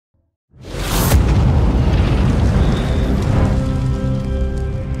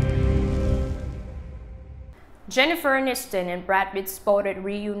Jennifer Aniston and Brad Pitt spotted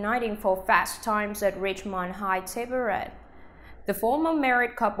reuniting for Fast Times at Richmond High Tabaret. The former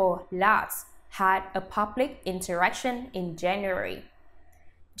married couple, last, had a public interaction in January.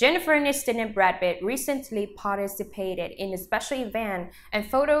 Jennifer Aniston and Brad Pitt recently participated in a special event,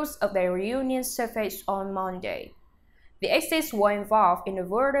 and photos of their reunion surfaced on Monday. The exes were involved in a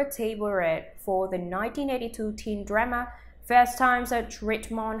virtual tabaret for the 1982 teen drama Fast Times at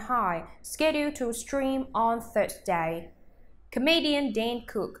Richmond High, scheduled to stream on Thursday. Comedian Dan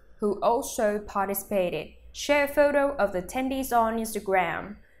Cook, who also participated, shared a photo of the attendees on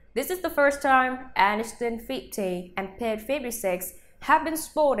Instagram. This is the first time Aniston, 50, and Pitt, 56, have been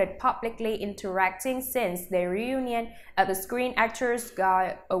spotted publicly interacting since their reunion at the Screen Actors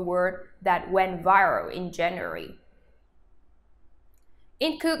Guild Award that went viral in January.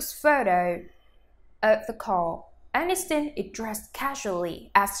 In Cook's photo of the call, Aniston is dressed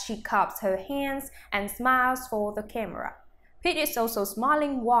casually as she cups her hands and smiles for the camera. Pitt is also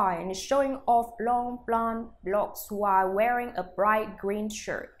smiling wide and is showing off long blonde locks while wearing a bright green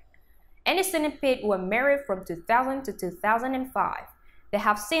shirt. Aniston and Pitt were married from 2000 to 2005. They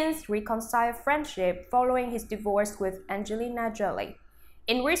have since reconciled friendship following his divorce with Angelina Jolie.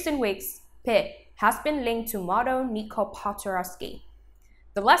 In recent weeks, Pitt has been linked to model Nicole.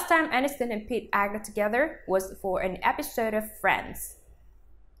 The last time Aniston and Pitt acted together was for an episode of Friends.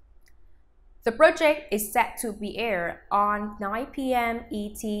 The project is set to be aired on 9 p.m.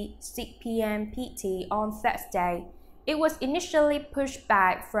 ET, 6 p.m. PT on Thursday. It was initially pushed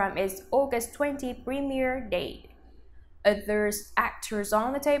back from its August 20 premiere date. Other actors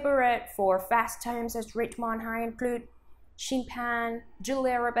on the tabaret for Fast Times at Richmond High include Sean Penn,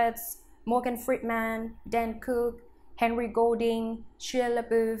 Julia Roberts, Morgan Freeman, Dan Cook, Henry Golding, Shia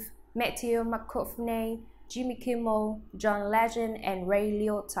LaBeouf, Matthew McConaughey, Jimmy Kimmel, John Legend, and Ray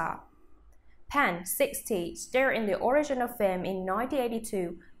Liotta. Penn, 60, starred in the original film in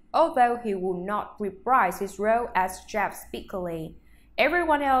 1982, although he will not reprise his role as Jeff Spicoli.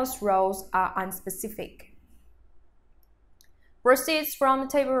 Everyone else's roles are unspecific. Proceeds from the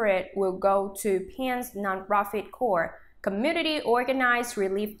tabaret will go to Penn's nonprofit core, community organized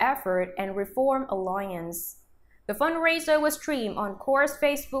relief effort, and Reform Alliance. The fundraiser was streamed on CORE's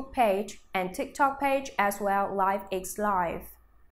Facebook page and TikTok page as well LiveX Live.